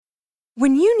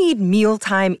When you need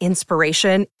mealtime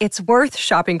inspiration, it's worth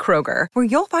shopping Kroger, where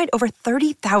you'll find over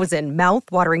 30,000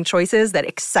 mouth-watering choices that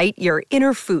excite your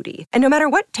inner foodie. And no matter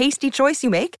what tasty choice you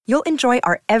make, you'll enjoy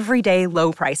our everyday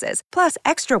low prices, plus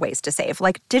extra ways to save,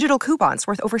 like digital coupons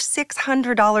worth over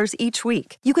 $600 each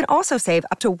week. You can also save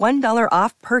up to $1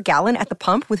 off per gallon at the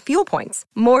pump with fuel points.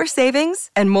 More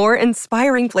savings and more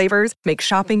inspiring flavors make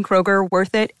shopping Kroger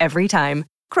worth it every time.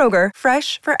 Kroger,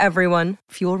 fresh for everyone.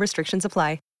 Fuel restrictions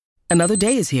apply. Another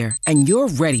day is here, and you're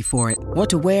ready for it. What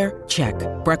to wear? Check.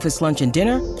 Breakfast, lunch, and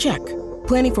dinner? Check.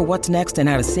 Planning for what's next and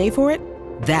how to save for it?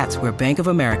 That's where Bank of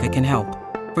America can help.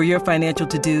 For your financial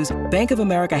to-dos, Bank of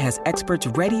America has experts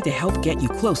ready to help get you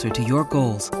closer to your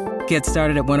goals. Get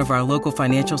started at one of our local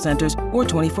financial centers or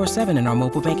 24/7 in our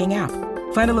mobile banking app.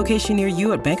 Find a location near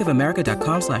you at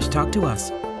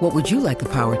bankofamerica.com/talktous. What would you like the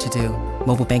power to do?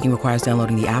 Mobile banking requires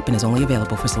downloading the app and is only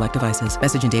available for select devices.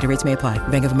 Message and data rates may apply.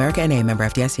 Bank of America N.A., member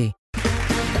FDIC.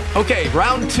 Okay,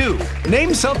 round two.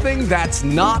 Name something that's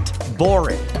not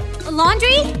boring. A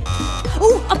laundry?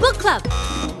 Ooh, a book club.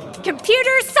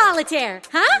 Computer solitaire,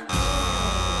 huh?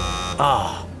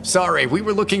 Ah, sorry, we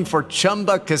were looking for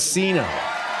Chumba Casino.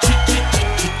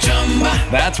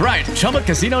 That's right,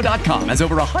 ChumbaCasino.com has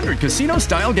over 100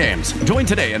 casino-style games. Join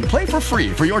today and play for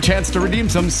free for your chance to redeem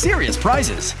some serious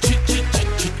prizes.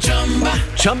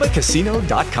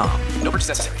 ChumbaCasino.com. No purchase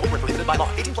necessary. Void where prohibited by law.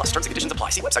 18+ terms and conditions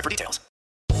apply. See website for details.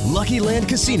 Lucky Land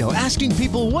Casino, asking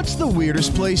people, what's the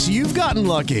weirdest place you've gotten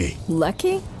lucky?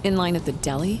 Lucky? In line at the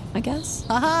deli, I guess?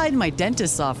 Aha, in my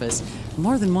dentist's office.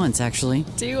 More than once, actually.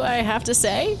 Do I have to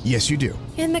say? Yes, you do.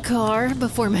 In the car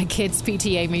before my kids'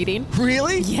 PTA meeting.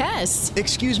 Really? Yes.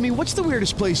 Excuse me, what's the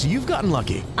weirdest place you've gotten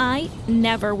lucky? I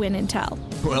never win and tell.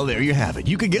 Well, there you have it.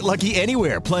 You can get lucky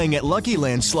anywhere, playing at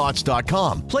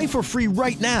LuckyLandSlots.com. Play for free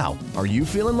right now. Are you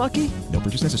feeling lucky? No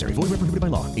purchase necessary. Void where prohibited by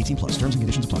law. 18+. Terms and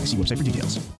conditions apply. See website for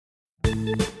details.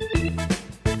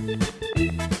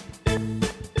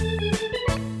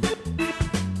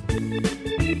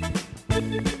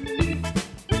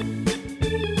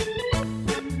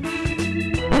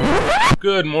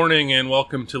 Good morning and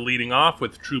welcome to Leading Off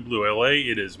with True Blue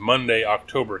LA. It is Monday,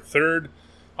 October 3rd.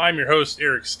 I'm your host,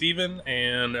 Eric Steven,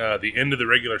 and the end of the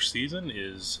regular season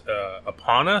is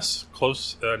upon us,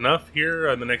 close enough here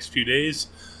in the next few days.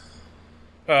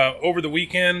 Over the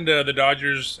weekend, the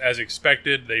Dodgers, as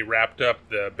expected, they wrapped up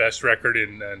the best record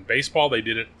in baseball. They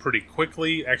did it pretty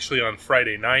quickly, actually on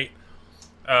Friday night.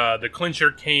 The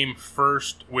clincher came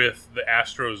first with the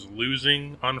Astros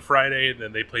losing on Friday,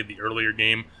 then they played the earlier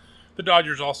game. The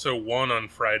Dodgers also won on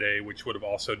Friday, which would have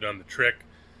also done the trick.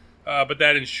 But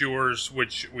that ensures,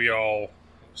 which we all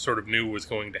sort of knew was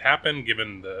going to happen,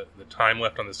 given the time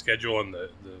left on the schedule and the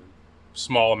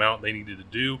small amount they needed to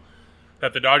do,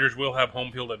 that the Dodgers will have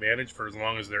home field advantage for as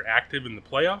long as they're active in the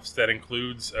playoffs. That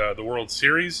includes the World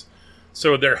Series.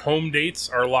 So their home dates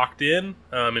are locked in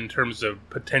terms of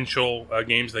potential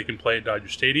games they can play at Dodger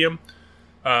Stadium.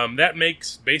 That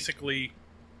makes basically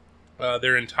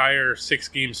their entire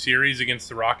 6-game series against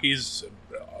the Rockies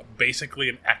basically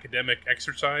an academic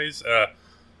exercise.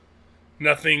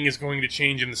 Nothing is going to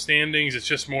change in the standings. It's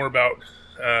just more about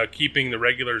keeping the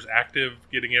regulars active,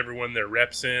 getting everyone their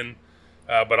reps in,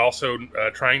 but also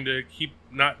trying to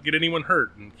not get anyone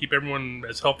hurt and keep everyone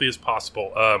as healthy as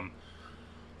possible.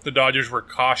 The Dodgers were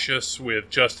cautious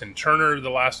with Justin Turner the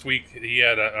last week. He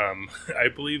had I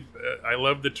believe, I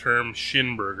love the term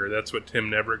shin burger. That's what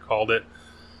Tim Neverett called it.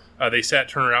 They sat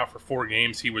Turner out for 4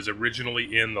 games. He was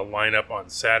originally in the lineup on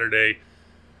Saturday,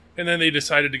 and then they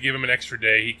decided to give him an extra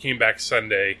day. He came back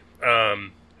Sunday.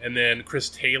 And then Chris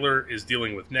Taylor is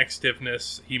dealing with neck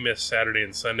stiffness. He missed Saturday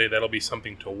and Sunday. That'll be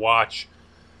something to watch.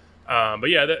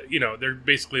 But yeah, they're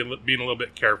basically being a little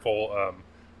bit careful.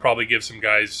 Probably give some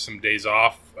guys some days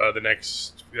off the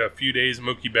next few days.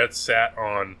 Mookie Betts sat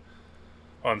on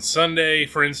Sunday,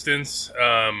 for instance.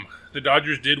 The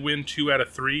Dodgers did win 2 out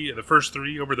of 3, the first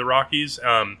 3 over the Rockies,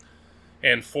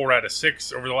 and 4 out of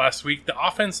 6 over the last week. The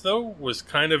offense, though, was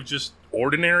kind of just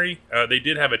ordinary. They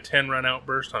did have a 10-run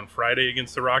outburst on Friday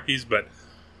against the Rockies, but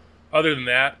other than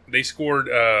that, they scored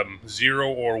 0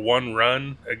 or 1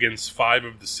 run against 5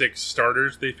 of the 6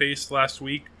 starters they faced last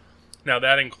week. Now,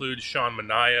 that includes Sean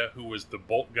Manaea, who was the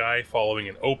Bolt guy following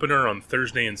an opener on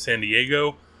Thursday in San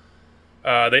Diego.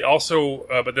 They also,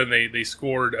 but then they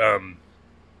scored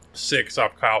 6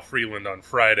 off Kyle Freeland on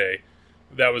Friday.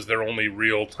 That was their only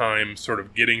real time sort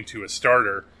of getting to a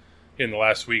starter in the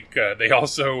last week. They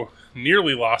also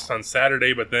nearly lost on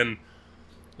Saturday, but then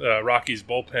Rockies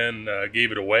bullpen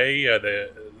gave it away.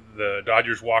 The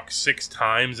Dodgers walked 6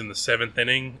 times in the 7th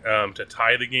inning to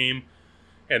tie the game,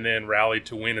 and then rallied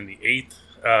to win in the 8th.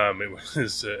 It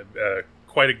was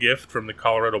quite a gift from the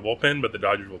Colorado bullpen, but the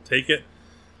Dodgers will take it.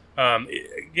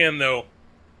 Again, though,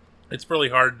 it's really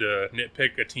hard to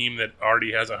nitpick a team that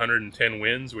already has 110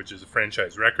 wins, which is a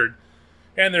franchise record,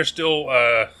 and there's still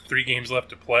 3 games left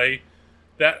to play.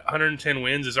 That 110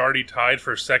 wins is already tied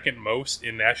for second most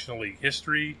in National League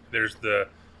history. There's the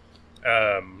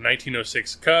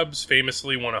 1906 Cubs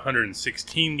famously won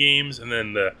 116 games, and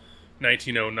then the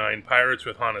 1909 Pirates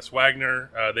with Honus Wagner,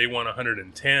 they won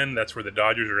 110. That's where the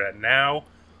Dodgers are at now.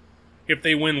 If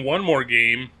they win one more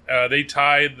game, they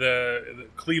tie the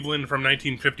Cleveland from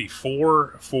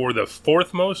 1954 for the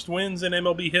 4th most wins in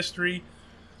MLB history.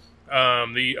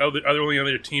 The only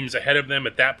other teams ahead of them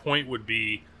at that point would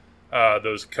be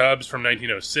those Cubs from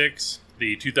 1906,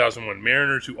 the 2001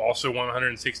 Mariners, who also won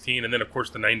 116, and then, of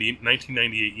course, the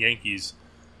 1998 Yankees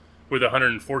with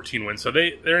 114 wins. So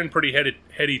they're in pretty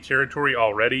heady territory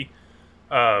already.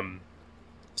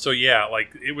 So, yeah, like,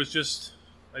 it was just,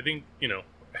 I think,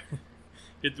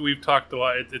 we've talked a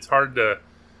lot. It's hard to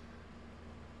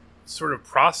sort of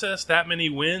process that many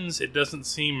wins. It doesn't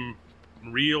seem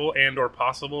real and or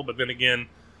possible, but then again,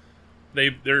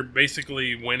 they're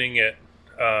basically winning at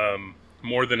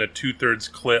more than a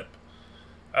 2/3 clip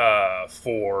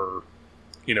for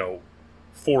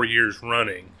 4 years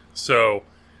running. So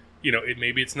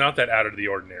maybe it's not that out of the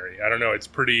ordinary. I don't know. It's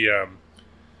pretty.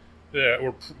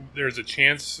 There's a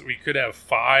chance we could have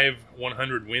 5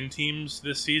 100-win teams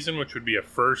this season, which would be a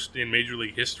first in Major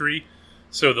League history.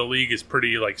 So the league is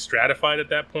pretty stratified at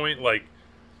that point. Like,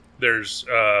 there's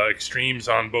extremes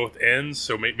on both ends,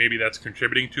 so maybe that's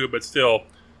contributing to it. But still,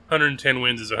 110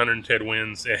 wins is 110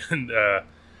 wins, and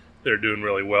they're doing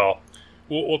really well.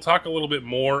 We'll talk a little bit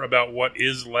more about what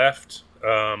is left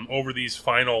over these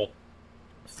final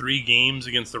 3 games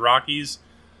against the Rockies,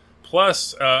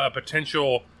 plus a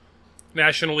potential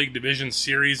National League Division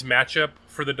Series matchup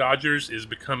for the Dodgers is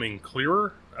becoming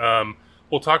clearer.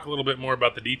 We'll talk a little bit more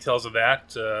about the details of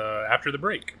that after the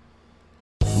break.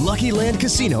 Lucky Land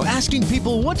Casino, asking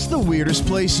people, what's the weirdest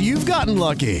place you've gotten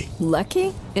lucky?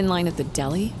 Lucky? In line at the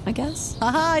deli, I guess?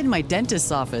 Aha, in my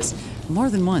dentist's office. More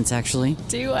than once, actually.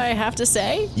 Do I have to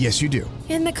say? Yes, you do.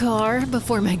 In the car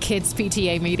before my kids'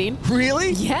 PTA meeting.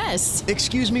 Really? Yes.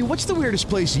 Excuse me, what's the weirdest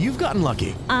place you've gotten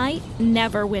lucky? I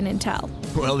never win and tell.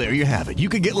 Well, there you have it. You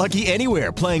can get lucky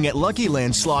anywhere, playing at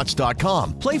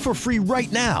LuckyLandSlots.com. Play for free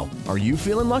right now. Are you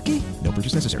feeling lucky? No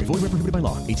purchase necessary. Void where prohibited by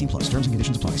law. 18+. Terms and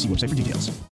conditions apply. See website for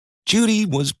details. Judy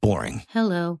was boring.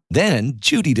 Hello. Then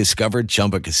Judy discovered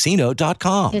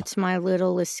ChumbaCasino.com. It's my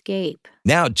little escape.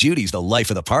 Now Judy's the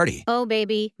life of the party. Oh,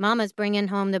 baby, mama's bringing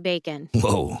home the bacon.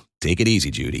 Whoa, take it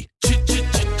easy, Judy.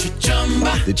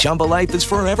 The Chumba life is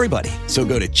for everybody. So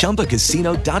go to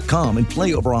ChumbaCasino.com and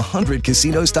play over 100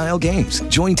 casino-style games.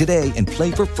 Join today and play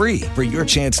for free for your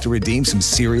chance to redeem some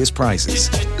serious prizes.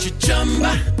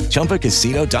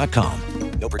 ChumbaCasino.com.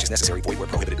 No purchase necessary. Void where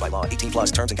prohibited by law.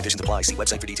 18+. Terms and conditions apply. See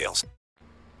website for details.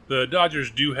 The Dodgers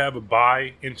do have a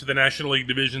bye into the National League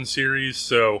Division Series,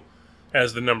 so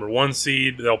as the number 1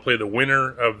 seed, they'll play the winner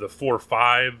of the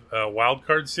 4-5 wild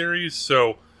card series.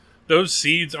 So those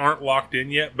seeds aren't locked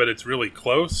in yet, but it's really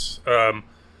close.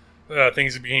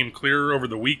 Things became clearer over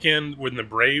the weekend when the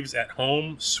Braves at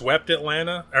home swept the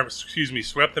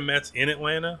Mets in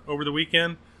Atlanta over the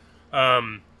weekend.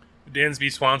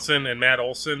 Dansby Swanson and Matt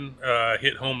Olson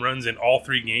hit home runs in all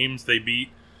 3 games. They beat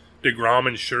DeGrom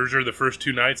and Scherzer the first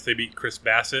 2 nights. They beat Chris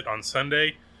Bassett on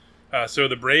Sunday. So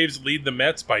the Braves lead the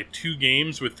Mets by 2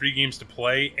 games with 3 games to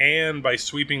play, and by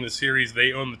sweeping the series,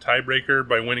 they own the tiebreaker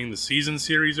by winning the season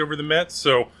series over the Mets.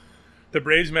 So the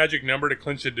Braves' magic number to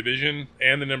clinch the division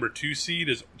and the number 2 seed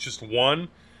is just 1.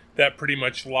 That pretty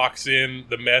much locks in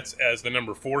the Mets as the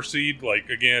number 4 seed. Like,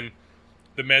 again,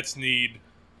 the Mets need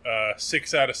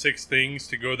 6 out of 6 things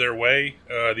to go their way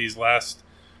these last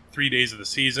 3 days of the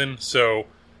season, so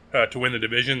to win the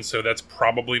division. So that's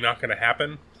probably not going to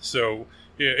happen. So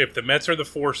if the Mets are the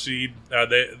 4 seed,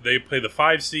 they play the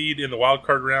 5 seed in the wild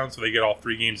card round, so they get all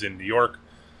 3 games in New York,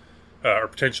 or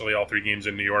potentially all 3 games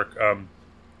in New York.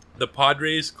 The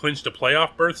Padres clinched a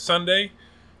playoff berth Sunday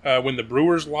when the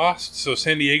Brewers lost, so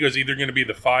San Diego's either going to be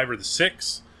the 5 or the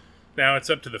 6. Now it's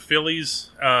up to the Phillies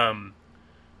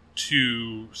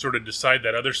to sort of decide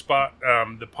that other spot.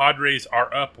 The Padres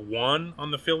are up 1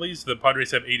 on the Phillies. The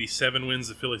Padres have 87 wins.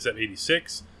 The Phillies have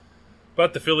 86.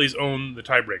 But the Phillies own the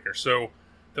tiebreaker. So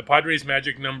the Padres'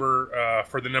 magic number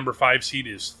for the number 5 seed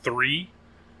is 3.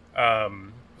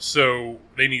 So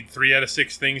they need 3 out of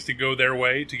 6 things to go their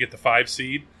way to get the 5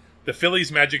 seed. The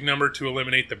Phillies' magic number to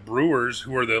eliminate the Brewers,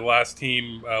 who are the last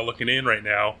team looking in right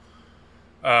now,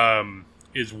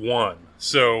 is 1.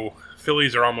 So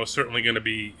Phillies are almost certainly going to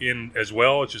be in as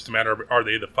well. It's just a matter of, are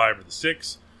they the 5 or the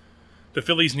 6? The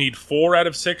Phillies need 4 out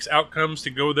of 6 outcomes to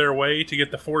go their way to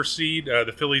get the 4 seed.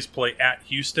 The Phillies play at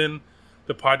Houston.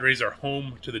 The Padres are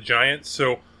home to the Giants.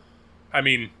 So, I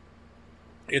mean,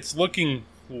 it's looking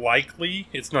likely.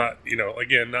 It's not,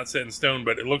 again, not set in stone,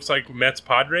 but it looks like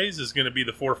Mets-Padres is going to be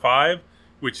the 4-5,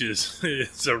 which is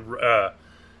it's a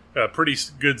pretty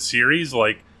good series.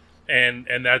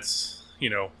 And that's,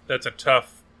 that's a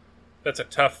tough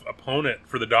opponent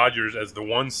for the Dodgers as the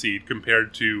 1 seed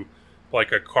compared to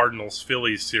like a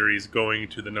Cardinals-Phillies series going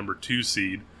to the number 2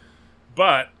 seed.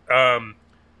 But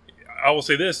I will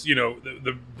say this,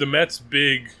 the Mets'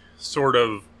 big sort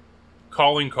of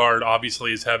calling card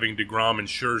obviously is having DeGrom and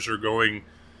Scherzer going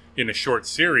in a short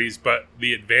series, but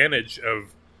the advantage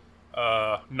of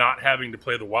not having to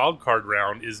play the wild card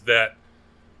round is that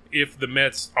if the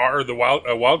Mets are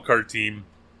a wild card team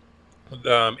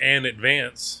and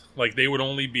advance, like they would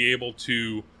only be able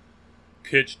to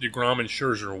pitch DeGrom and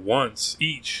Scherzer once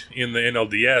each in the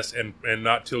NLDS and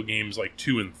not till games like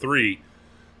 2 and 3.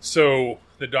 So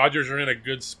the Dodgers are in a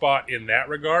good spot in that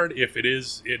regard if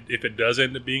it does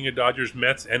end up being a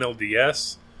Dodgers-Mets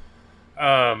NLDS.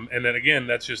 And then again,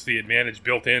 that's just the advantage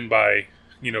built in by,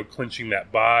 clinching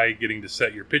that bye, getting to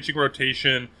set your pitching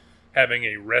rotation, having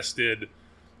a rested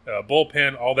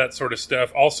bullpen, all that sort of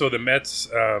stuff. Also, the Mets,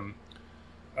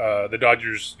 the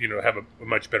Dodgers, have a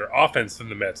much better offense than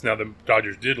the Mets. Now, the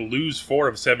Dodgers did lose 4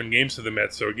 of 7 games to the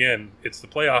Mets. So again, it's the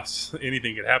playoffs.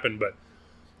 Anything could happen. But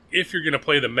if you're going to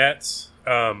play the Mets,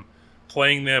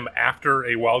 playing them after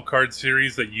a wild card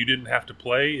series that you didn't have to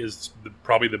play is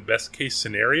probably the best case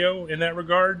scenario in that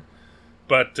regard.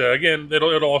 But again,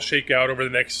 it'll all shake out over the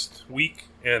next week,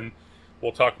 and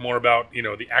we'll talk more about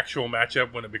the actual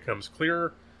matchup when it becomes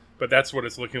clearer. But that's what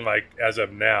it's looking like as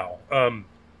of now.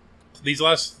 These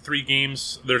last 3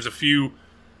 games, there's a few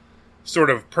sort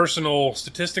of personal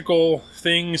statistical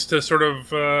things to sort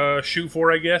of shoot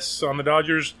for, I guess, on the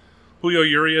Dodgers. Julio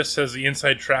Urias has the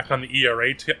inside track on the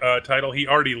ERA title. He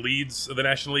already leads the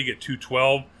National League at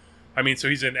 212. I mean, so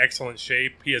he's in excellent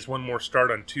shape. He has one more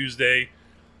start on Tuesday.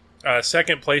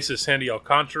 Second place is Sandy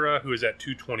Alcantara, who is at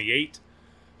 228.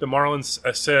 The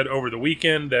Marlins said over the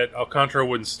weekend that Alcantara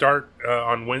wouldn't start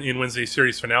in Wednesday's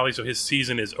series finale, so his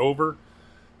season is over.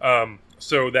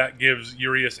 So that gives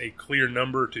Urias a clear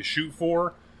number to shoot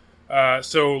for.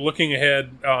 So looking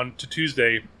ahead to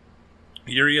Tuesday,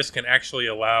 Urias can actually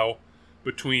allow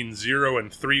between 0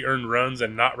 and 3 earned runs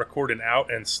and not record an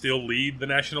out and still lead the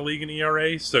National League in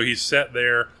ERA. So he's set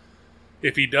there.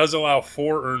 If he does allow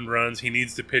 4 earned runs, he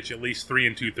needs to pitch at least 3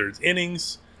 2/3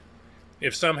 innings.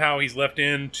 If somehow he's left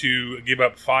in to give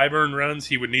up 5 earned runs,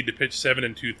 he would need to pitch 7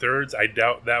 2/3. I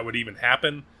doubt that would even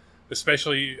happen,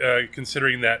 especially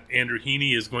considering that Andrew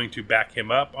Heaney is going to back him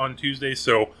up on Tuesday.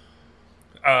 So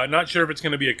not sure if it's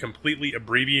going to be a completely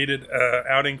abbreviated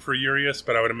outing for Urias,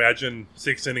 but I would imagine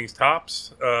 6 innings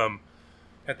tops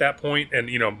at that point, and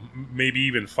maybe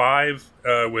even 5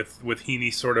 with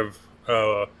Heaney sort of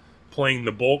playing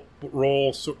the bulk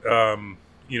role,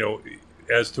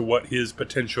 as to what his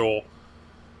potential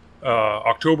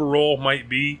October role might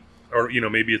be, or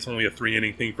maybe it's only a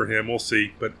 3-inning thing for him. We'll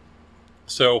see. But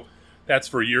so that's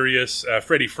for Urias.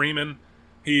 Freddie Freeman.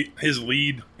 His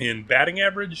lead in batting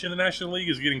average in the National League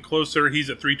is getting closer. He's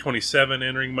at 327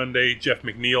 entering Monday. Jeff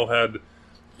McNeil had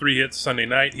 3 hits Sunday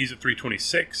night. He's at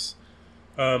 326.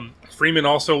 Freeman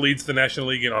also leads the National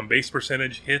League in on-base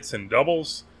percentage, hits, and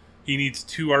doubles. He needs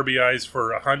 2 RBIs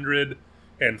for 100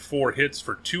 and 4 hits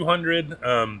for 200.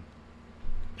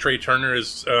 Trey Turner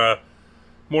is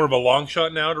more of a long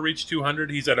shot now to reach 200.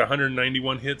 He's at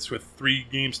 191 hits with 3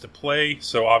 games to play,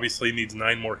 so obviously needs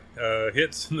 9 more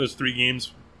hits in those 3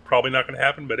 games. Probably not going to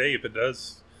happen, but hey, if it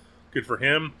does, good for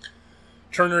him.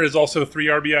 Turner is also 3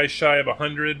 RBIs shy of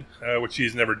 100, which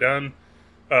he's never done.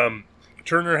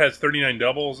 Turner has 39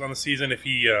 doubles on the season. If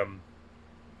he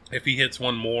hits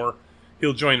 1 more,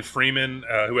 he'll join Freeman,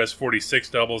 who has 46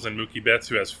 doubles, and Mookie Betts,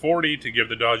 who has 40, to give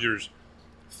the Dodgers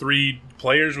 3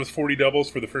 players with 40 doubles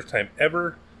for the first time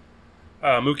ever.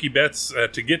 Mookie Betts,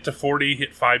 to get to 40,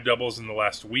 hit 5 doubles in the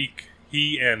last week.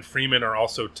 He and Freeman are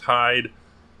also tied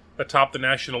atop the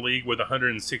National League with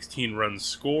 116 runs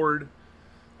scored.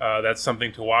 That's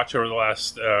something to watch over the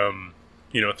last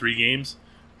 3 games.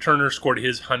 Turner scored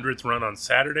his 100th run on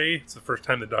Saturday. It's the first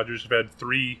time the Dodgers have had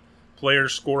 3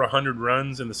 players score 100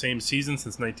 runs in the same season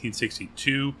since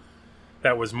 1962.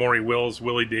 That was Maury Wills,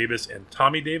 Willie Davis, and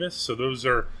Tommy Davis. So those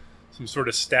are some sort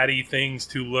of statty things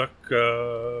to look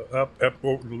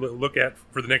at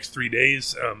for the next 3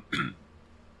 days.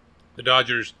 The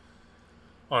Dodgers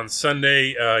on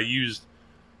Sunday used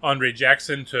Andre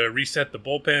Jackson to reset the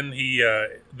bullpen.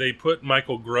 They put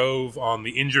Michael Grove on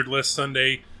the injured list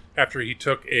Sunday after he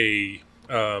took a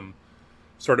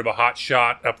sort of a hot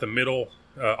shot up the middle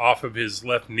off of his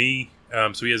left knee.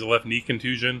 So he has a left knee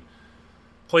contusion.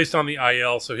 Placed on the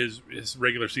IL, so his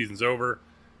regular season's over.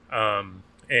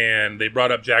 And they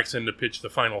brought up Jackson to pitch the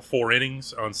final 4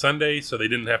 innings on Sunday, so they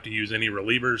didn't have to use any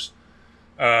relievers.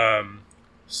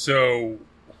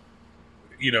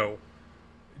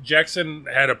 Jackson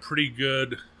had a pretty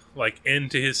good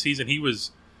end to his season. He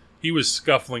was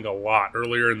scuffling a lot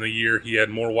earlier in the year. He had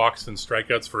more walks than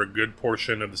strikeouts for a good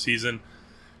portion of the season.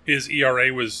 His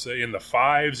ERA was in the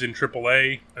 5s in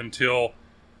AAA until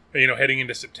heading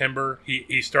into September.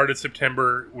 He started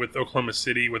September with Oklahoma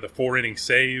City with a 4-inning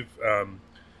save,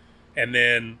 and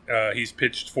then he's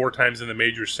pitched 4 times in the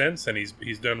majors since, and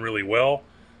he's done really well.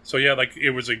 So yeah,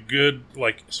 it was a good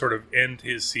sort of end to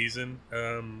his season,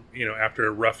 after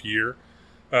a rough year.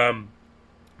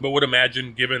 But would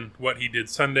imagine, given what he did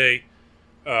Sunday,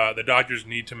 the Dodgers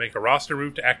need to make a roster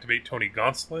move to activate Tony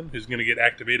Gonsolin, who's going to get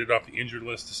activated off the injured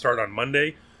list to start on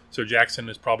Monday. So Jackson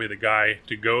is probably the guy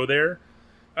to go there.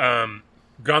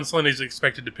 Gonsolin is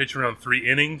expected to pitch around 3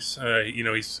 innings.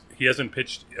 He hasn't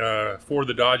pitched for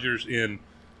the Dodgers in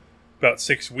about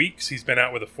 6 weeks. He's been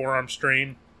out with a forearm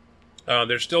strain.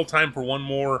 There's still time for one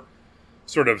more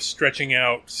sort of stretching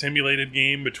out simulated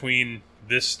game between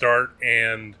this start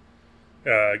and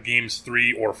games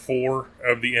 3 or 4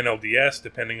 of the NLDS,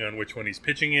 depending on which one he's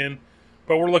pitching in.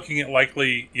 But we're looking at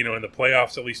likely, in the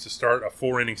playoffs at least to start, a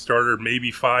 4-inning starter,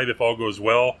 maybe 5 if all goes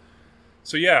well.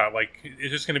 So yeah,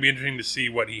 it's just going to be interesting to see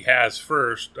what he has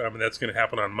first, and that's going to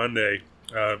happen on Monday.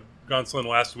 Gonsolin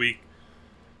last week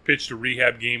pitched a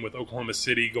rehab game with Oklahoma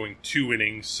City, going 2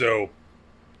 innings. So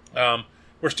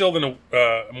we're still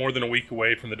more than a week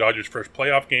away from the Dodgers' first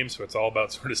playoff game, so it's all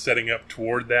about sort of setting up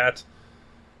toward that.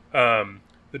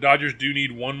 The Dodgers do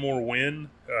need one more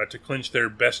win to clinch their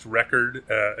best record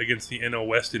against the NL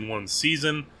West in one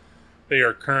season. They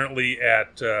are currently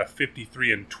at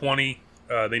 53-20.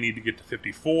 They need to get to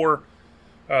 54.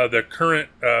 The current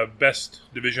best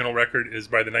divisional record is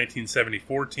by the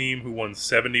 1974 team, who won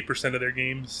 70% of their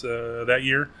games that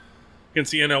year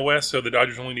against the NL West. So the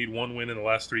Dodgers only need one win in the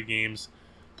last 3 games.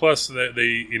 Plus,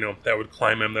 that would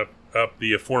climb them up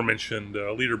the aforementioned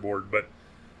leaderboard. But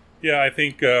yeah, I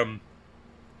think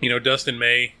Dustin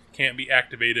May can't be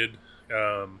activated,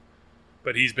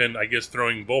 but he's been, I guess,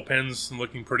 throwing bullpens and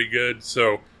looking pretty good.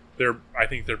 So I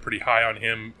think they're pretty high on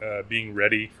him being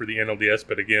ready for the NLDS,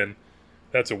 but again,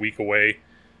 that's a week away.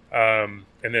 And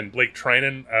then Blake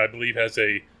Trinan, I believe, has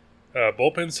a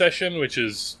bullpen session, which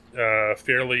is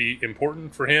fairly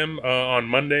important for him on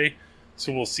Monday.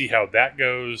 So we'll see how that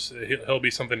goes. He'll be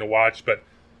something to watch, but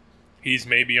he's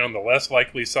maybe on the less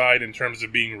likely side in terms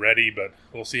of being ready, but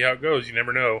we'll see how it goes. You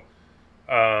never know.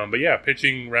 But yeah,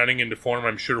 pitching rounding into form.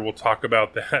 I'm sure we'll talk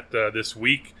about that this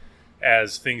week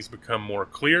as things become more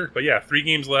clear. But yeah, 3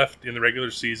 games left in the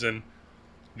regular season.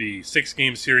 The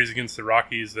 6-game series against the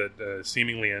Rockies that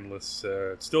seemingly endless.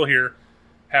 It's still here,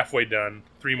 halfway done.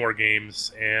 3 more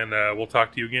games, and we'll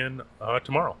talk to you again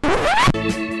tomorrow.